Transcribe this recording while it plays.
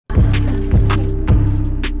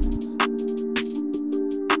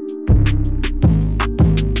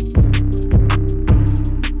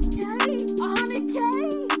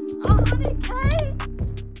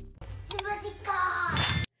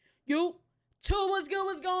What's good?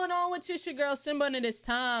 What's going on with your girl Simba? And it is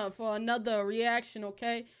time for another reaction,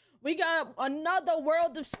 okay? We got another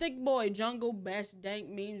World of Stickboi Jungle Best Dank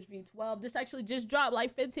Memes V12. This actually just dropped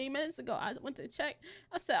like 15 minutes ago. I went to check.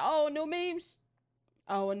 I said, oh, new memes?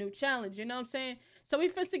 Oh, a new challenge, you know what I'm saying? So we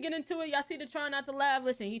finna get into it. Y'all see the try not to laugh.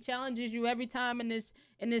 Listen, he challenges you every time in this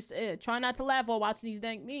try not to laugh while watching these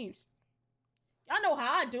dank memes. Y'all know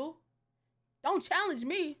how I do. Don't challenge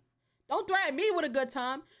me. Don't threaten me with a good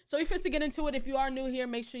time. So we finna get into it. If you are new here,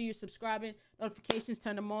 make sure you're subscribing. Notifications,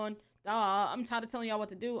 turn them on. I'm tired of telling y'all what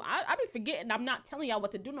to do. I be forgetting I'm not telling y'all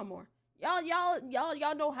what to do no more.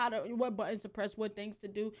 Y'all know how to, what buttons to press, what things to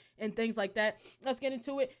do, and things like that. Let's get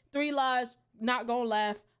into it. 3 lies, not gonna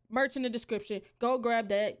laugh. Merch in the description. Go grab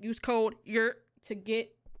that. Use code YURT to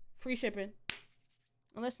get free shipping.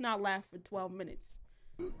 And let's not laugh for 12 minutes.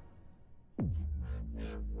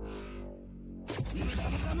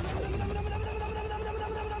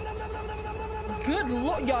 Good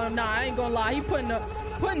lord, y'all. Nah, I ain't gonna lie. He putting the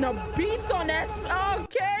beats on that.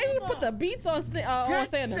 Okay, he put the beats on. Get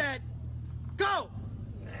set, go.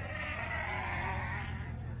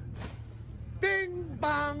 Bing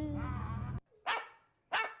bong.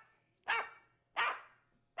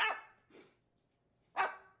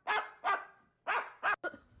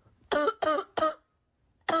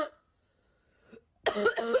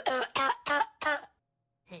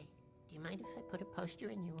 Hey, do you mind if I put a poster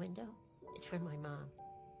in your window? It's for my mom.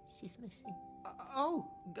 She's missing. Oh,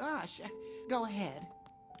 gosh. Go ahead.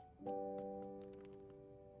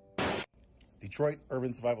 Detroit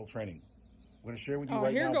Urban Survival Training. I'm going to share with you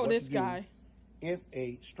right here now go what this to do guy. if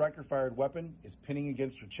a striker-fired weapon is pinning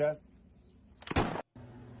against your chest.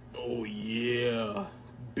 Oh yeah,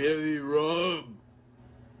 belly rub.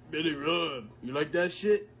 Belly rub. You like that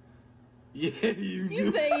shit? Yeah, you do.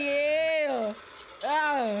 You say yeah.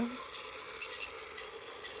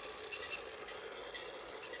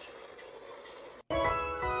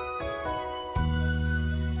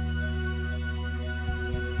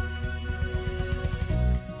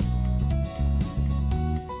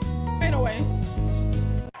 Ain't no way.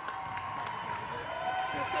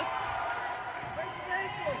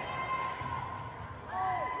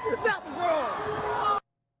 That was wrong.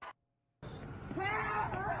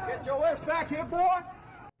 Get your ass back here, boy.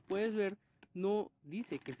 Puedes ver, no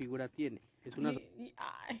dice qué figura tiene. Es una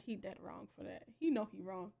He dead wrong for that. He know he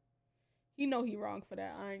wrong. He know he wrong for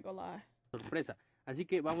that. I ain't gonna lie. sorpresa. Así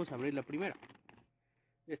que vamos a abrir la primera.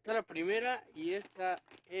 Está la primera y esta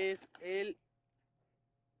es el...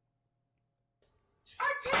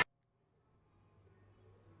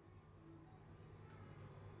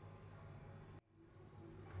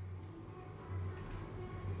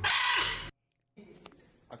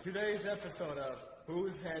 On today's episode of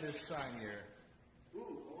Whose Head is Shinier? Ooh,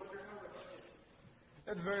 I wonder how reflective.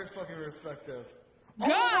 That's very fucking reflective.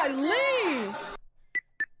 Golly!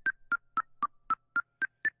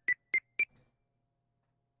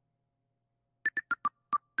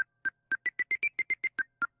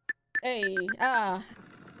 Hey,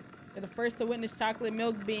 you're the first to witness chocolate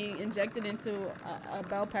milk being injected into a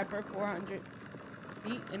bell pepper 400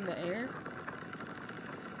 feet in the air.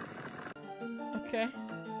 Okay.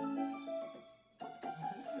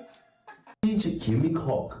 This is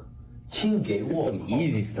some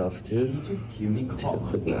easy stuff, dude. Take a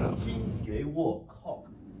quick nap.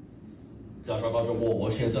 加沙大中国，我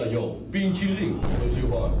现在有冰淇淋，很喜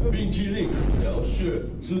欢冰淇淋，了解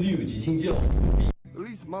自由及请教。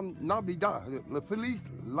Police, mom, nabida. The police,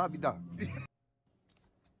 labida.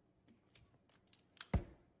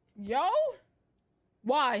 Yo?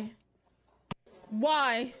 Why?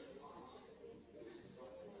 Why?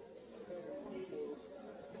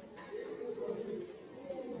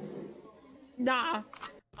 Nah.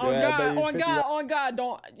 On God,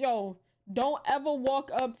 don't ever walk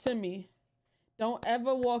up to me. Don't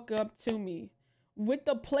ever walk up to me with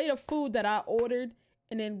the plate of food that I ordered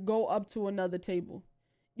and then go up to another table.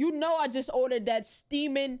 You know I just ordered that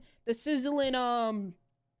steaming, the sizzling,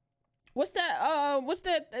 what's that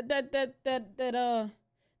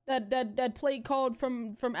plate called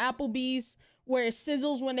from Applebee's where it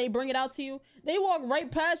sizzles when they bring it out to you? They walk right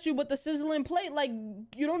past you with the sizzling plate like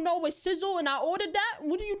you don't know what sizzle and I ordered that?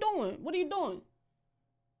 What are you doing? What are you doing?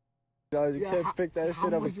 No, you can't pick that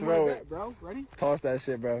shit up and throw it. Bro, ready? Toss that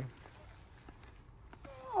shit, bro.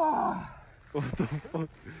 What the fuck?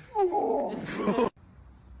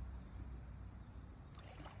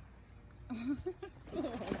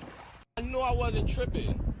 I knew I wasn't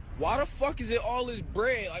tripping. Why the fuck is it all this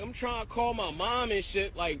bread? Like, I'm trying to call my mom and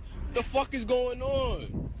shit. Like, the fuck is going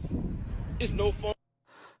on? It's no fun.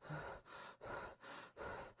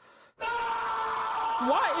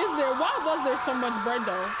 Why is was there so much bread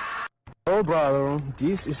though? Oh, brother,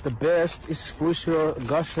 this is the best. It's for sure.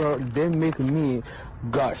 Gusher, they make me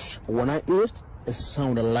gush. When I eat, it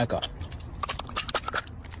sounded like the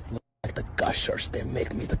gushers. They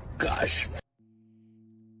make me the gush.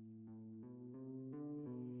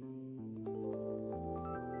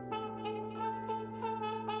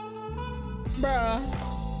 Bruh.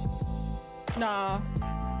 Nah,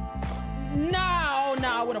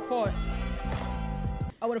 I would've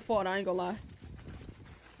fought. I ain't gonna lie.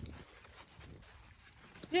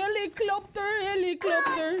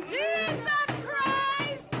 Helicopter. Jesus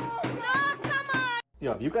Christ! No, come on!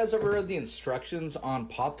 Yo, have you guys ever read the instructions on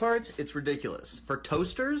Pop-Tarts? It's ridiculous. For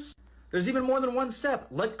toasters, there's even more than one step.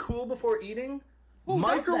 Let cool before eating. Who does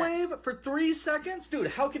Microwave for 3 seconds? Dude,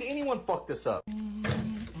 how could anyone fuck this up?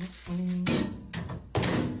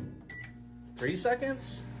 3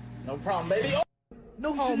 seconds? No problem, baby. Oh,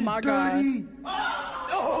 No, oh my God.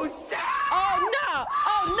 oh, shit! Oh, nah!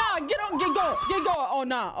 Oh, nah! Get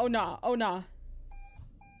going! Oh, nah!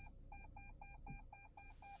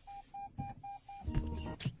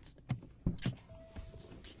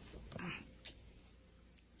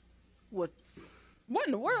 What? What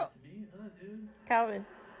in the world? Calvin.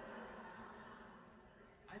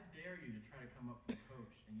 I dare you to try to come up with a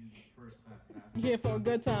coach and use the first class bathroom. Yeah, for a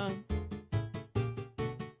good time.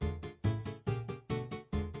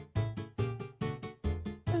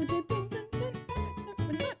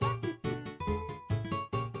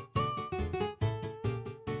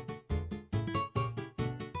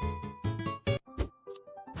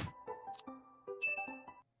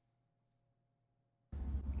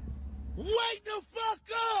 Wake the fuck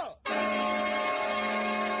up!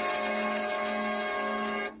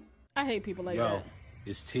 I hate people like Yo, that.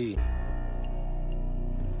 it's T.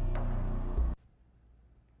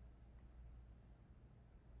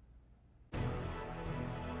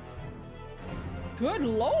 Good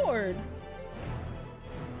Lord.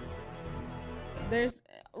 There's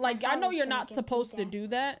like, I know you're not supposed to do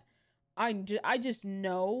that. I just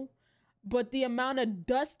know. But the amount of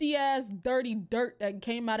dusty ass dirty dirt that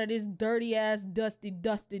came out of this dirty ass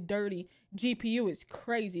dirty GPU is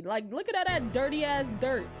crazy. Like, look at all that dirty ass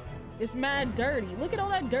dirt. It's mad dirty. Look at all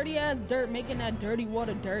that dirty ass dirt making that dirty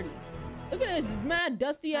water dirty. Look at this mad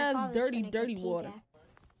dusty ass dirty water.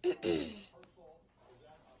 They've been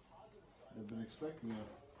expecting you.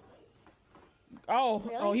 Oh,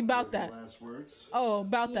 Really? oh, he about that. Last words. Oh,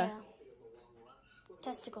 about that.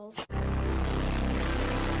 Testicles.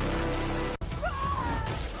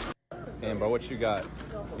 Damn, bro, what you got?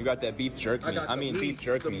 You got that beef jerk meat. I mean beef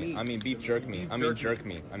jerk meat. I mean beef jerk meat. I mean jerk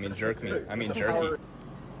meat. I mean jerk meat. I mean jerky.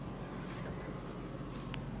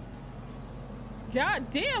 God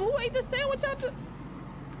damn, who ate the sandwich out the...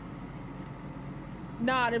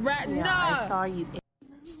 Nah, the rat, Yeah, nah. I saw you.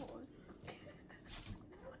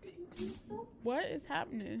 What is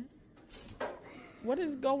happening? What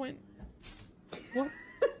is going... What?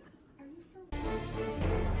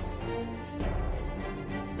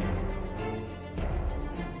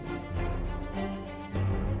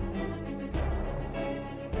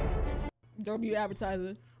 W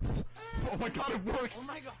advertiser. Oh my god, it works! Oh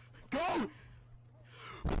my god! Go!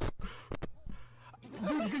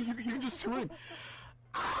 Dude, you can just swim.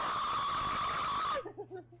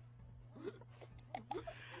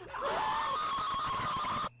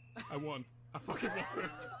 I won. I fucking won.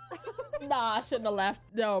 Nah, I shouldn't have laughed.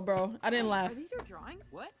 No, bro. I didn't laugh. Are these your drawings?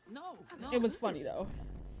 What? No. It was funny, though.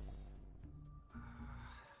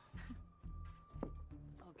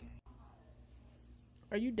 Okay.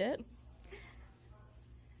 Are you dead?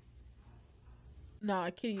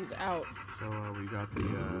 Nah, Kitty's out. So we got the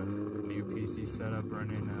new PC setup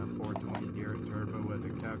running 420 gear turbo with a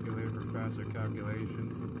calculator for faster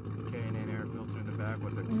calculations. K&N air filter in the back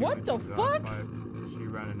with a 2-inch What the exhaust fuck? pipe. She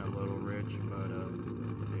running a little rich, but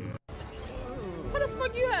yeah. How the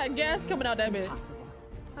fuck you had gas coming out that bitch? Impossible.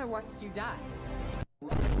 I watched you die.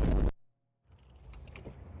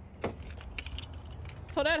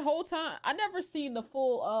 So that whole time, I never seen the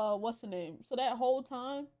full, what's the name? So that whole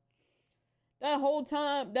time, that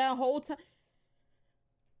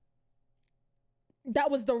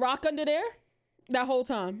was the rock under there? That whole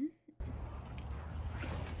time.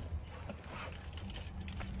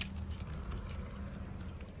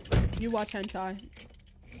 You watch hentai.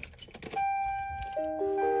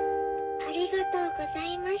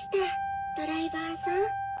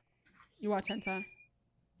 You watch hentai.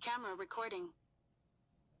 Camera recording.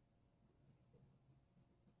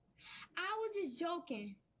 I was just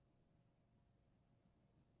joking.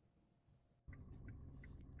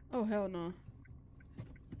 Oh, hell no.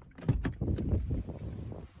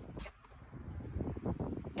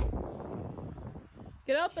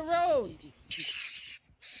 Get out the road.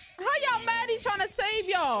 How y'all mad he's trying to save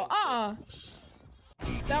y'all?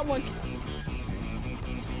 That one.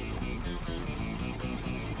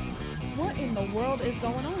 What in the world is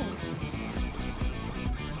going on?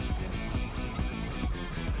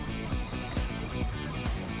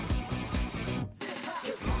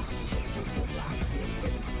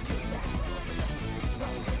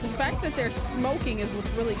 The fact that they're smoking is what's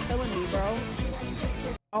really killing me, bro.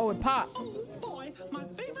 Oh, it popped. Oh boy, my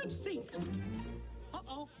favorite seat.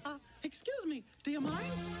 Uh-oh. Excuse me, do you mind?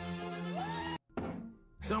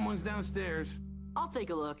 Someone's downstairs. I'll take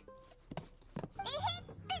a look.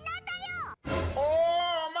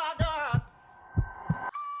 Oh my God!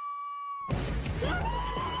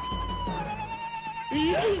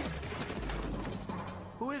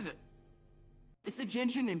 Who is it? It's a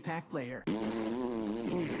Genshin impact player.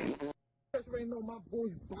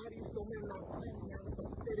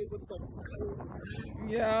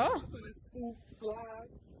 Yeah.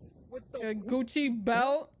 A Gucci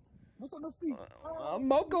belt.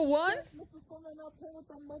 Mocha ones?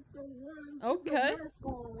 Okay.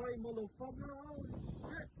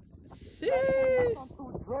 Sheesh.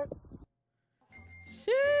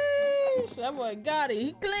 Sheesh. That boy got it.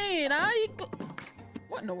 He clean, huh?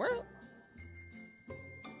 What in the world?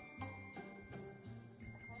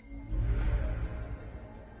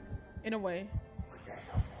 In a way.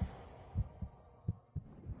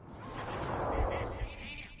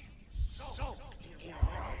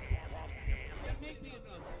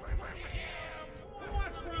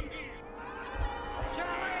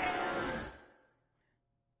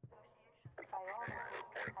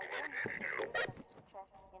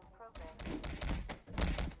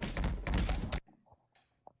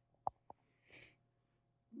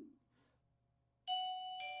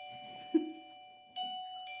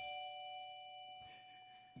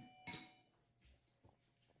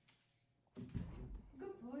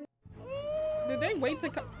 Did they wait to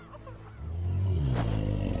come?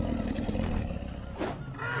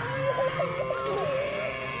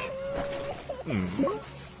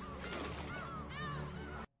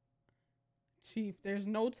 Chief, there's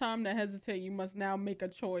no time to hesitate. You must now make a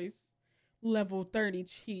choice. Level 30,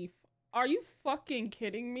 Chief. Are you fucking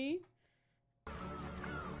kidding me?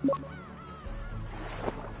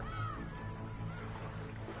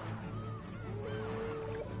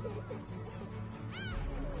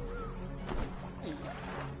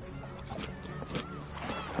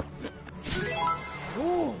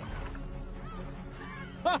 Ooh.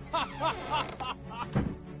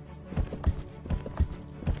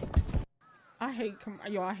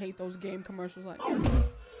 I hate those game commercials like what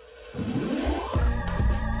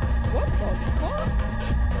the fuck?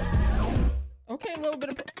 Okay, a little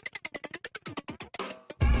bit of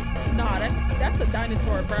nah, that's a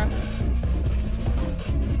dinosaur, bro.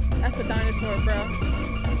 That's a dinosaur, bro.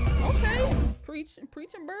 Okay,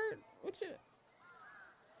 preaching bird. What you?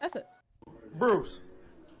 That's it. Bruce,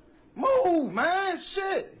 move, man.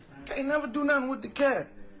 Shit, can't never do nothing with the cat.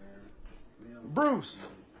 Bruce,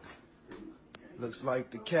 looks like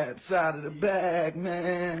the cat's out of the bag,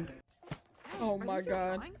 man. Oh my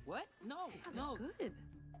God. What? No, no. Good.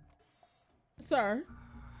 Sir.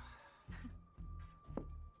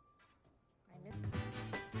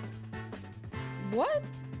 What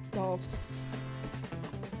the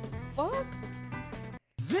fuck?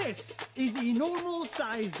 This is a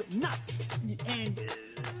normal-sized nut, and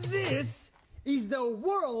this is the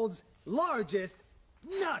world's largest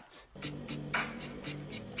nut.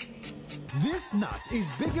 This nut is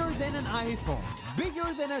bigger than an iPhone,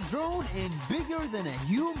 bigger than a drone, and bigger than a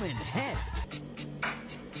human head.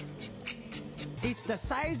 It's the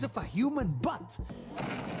size of a human butt.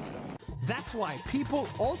 That's why people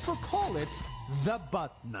also call it the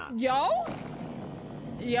butt nut. Yo?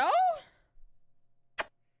 Yo?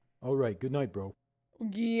 All right, good night, bro.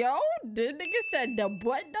 Yo? The nigga said the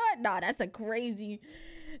butt nut? Nah, that's a crazy.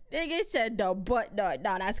 Nigga said the butt nut.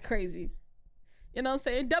 Nah, that's crazy. You know what I'm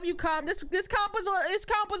saying? WComp, this comp was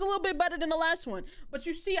a little bit better than the last one. But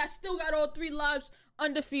you see, I still got all 3 lives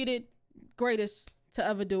undefeated. Greatest to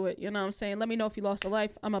ever do it. You know what I'm saying? Let me know if you lost a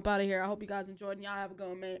life. I'm up out of here. I hope you guys enjoyed and y'all have a good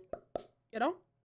one, man. You know?